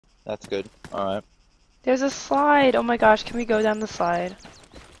That's good. Alright. There's a slide. Oh my gosh, can we go down the slide?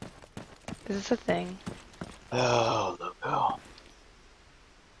 Is this a thing? Oh, logo.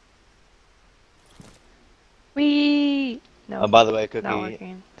 Whee! Oh, Nope, by the way, not Cookie,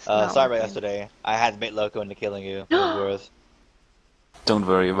 working. It's not sorry about working. yesterday. I had to bait Loco into killing you. It was worth. Don't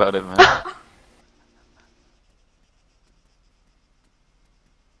worry about it, man.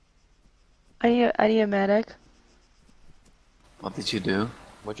 I need a medic. What did you do?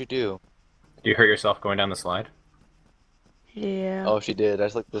 What'd you do? Do you hurt yourself going down the slide? Yeah. Oh, she did. I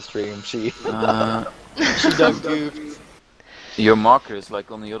just looked at the stream. She Uh, she dug goofed. your marker is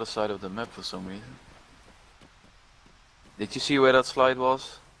like on the other side of the map for some reason. Did you see where that slide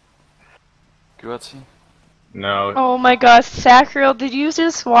was? Grazie? No. Oh my gosh, Sacriel, did you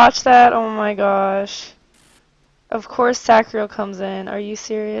just watch that? Oh my gosh. Of course Sacriel comes in. Are you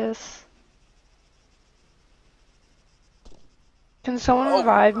serious? Can someone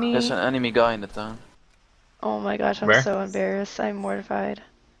revive There's me? an enemy guy in the town. Oh my gosh, I'm Where? so embarrassed. I'm mortified.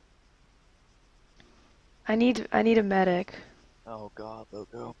 I need a medic. Oh God,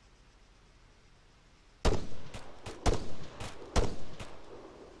 Loco.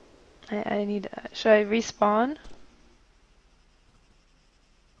 I need. Should I respawn?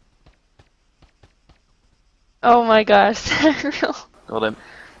 Oh my gosh, Sacriel. Got him.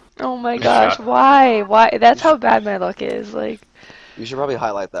 Oh my Good gosh, shot. why? Why? That's how bad my luck is. Like, You should probably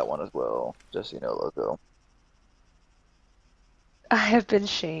highlight that one as well, just so you know, Loco. I have been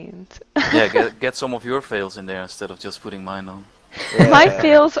shamed. Yeah, get some of your fails in there instead of just putting mine on. My Yeah.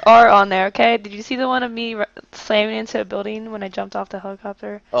 fails are on there, okay? Did you see the one of me slamming into a building when I jumped off the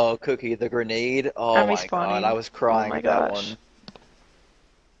helicopter? Oh, Cookie, the grenade. Oh I'm my God, respawning. I was Oh crying my at that gosh. one.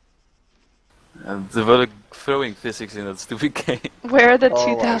 And there were throwing physics in that stupid game. Where are the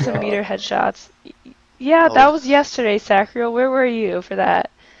Oh my 2,000 God. meter headshots? Yeah, Oh, that was yesterday, Sacriel. Where were you for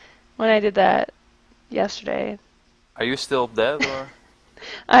that? When I did that yesterday. Are you still dead or?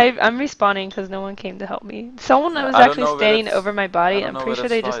 I'm respawning because no one came to help me. Someone was I don't actually know where standing that's. over my I body. don't I'm know where pretty sure that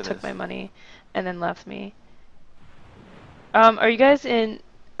they just slide took is. my money and then left me. Are you guys in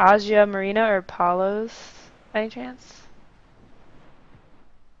Asia Marina or Palos by any chance?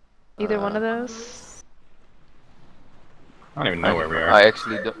 Either one of those? I don't even know where we are. I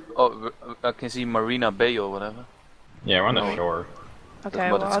actually do. Oh, I can see Marina Bay or whatever. Yeah, we're on the Oh. shore.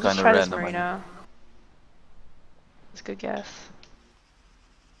 Okay, but well it's I'll just kinda try this random, I marina. That's a good guess.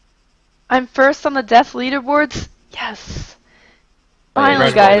 I'm first on the death leaderboards. Yes. Oh, yeah, you Finally,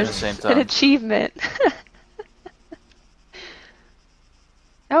 spawned at the guys, same an time. achievement.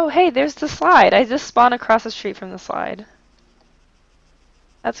 Oh, hey, there's the slide. I just spawned across the street from the slide.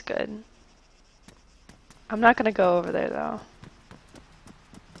 That's good. I'm not gonna go over there though.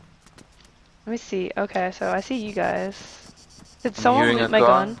 Let me see. Okay, so I see you guys. Did I'm someone hearing loot a my car.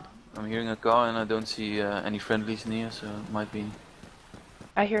 gun? I'm hearing a car and I don't see any friendlies near, so it might be.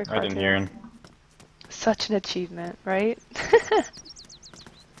 I hear a I car didn't too. hear him. Such an achievement, right?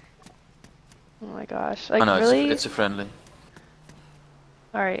 Oh my gosh. Oh Like, no, really? it's a friendly.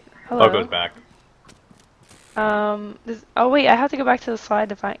 Alright. Hello. Logo's back. Oh wait, I have to go back to the slide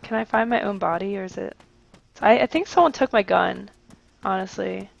to find. Can I find my own body, or is it? I think someone took my gun.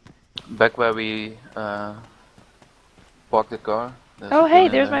 Honestly. Back where we parked the car. Oh hey,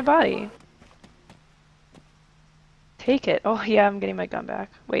 there's there. my body. Take it. Oh yeah, I'm getting my gun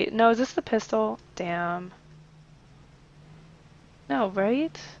back. Wait, no, is this the pistol? Damn. No,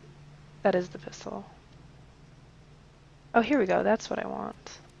 right? That is the pistol. Oh, here we go. That's what I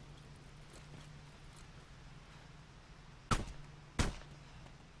want.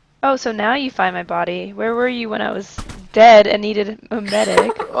 Oh, so now you find my body. Where were you when I was dead and needed a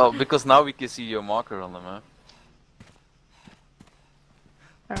medic? Oh, because now we can see your marker on the map.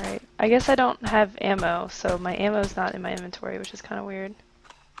 Alright, I guess I don't have ammo, so my ammo's not in my inventory, which is kind of weird.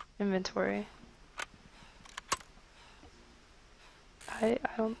 Inventory. I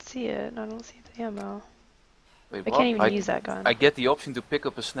don't see it. I don't see the ammo. Wait, I what? can't even use that gun. I get the option to pick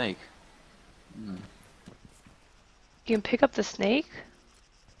up a snake. Hmm. You can pick up the snake?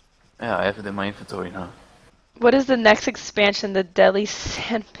 Yeah, I have it in my inventory now. What is the next expansion? The Deadly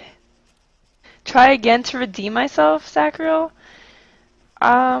Sandpit. Try again to redeem myself, Sacriel?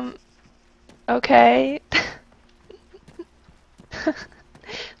 Okay.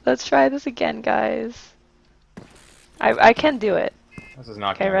 Let's try this again, guys. I can do it. This is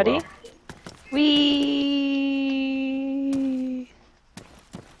not Okay, going ready? well. Whee!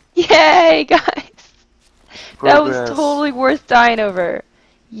 Yay, guys! That was Progress. totally worth dying over.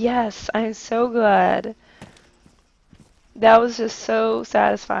 Yes, I'm so glad. That was just so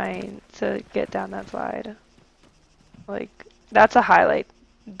satisfying to get down that slide. Like, that's a highlight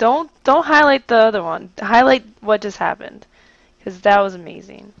Don't highlight the other one. Highlight what just happened, because that was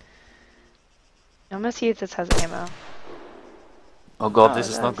amazing. I'm gonna see if this has ammo. Oh god, Oh, this it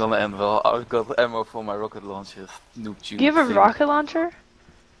is not does. gonna end well. I've got ammo for my rocket launcher. Noob tube Do you have a thing. rocket launcher?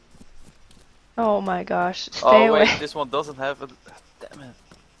 Oh my gosh, stay Oh away. wait, this one doesn't have it. Damn it.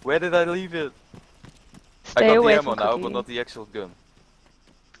 Where did I leave it? I Stay got the away ammo from now, Cookie. but not the actual gun.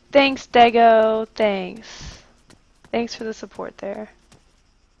 Thanks, Dago. Thanks. Thanks for the support there.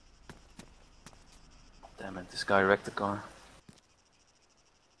 Damn it, this guy wrecked the car.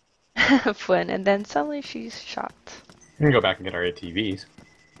 Flynn, and then suddenly she's shot. We can go back and get our ATVs.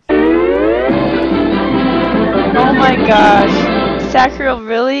 Oh my gosh. Sacriel,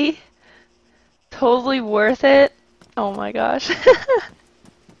 really? Totally worth it? Oh my gosh.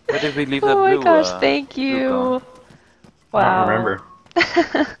 Where did we leave that Oh my blue? gosh, thank blue you. car? I Wow. don't remember.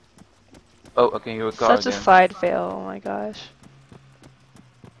 Oh, I can hear a car Such a again. side fail, oh my gosh.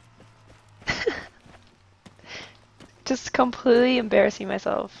 Just completely embarrassing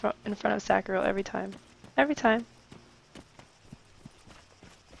myself in front of Sacriel every time. Every time.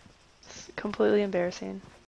 It's completely embarrassing.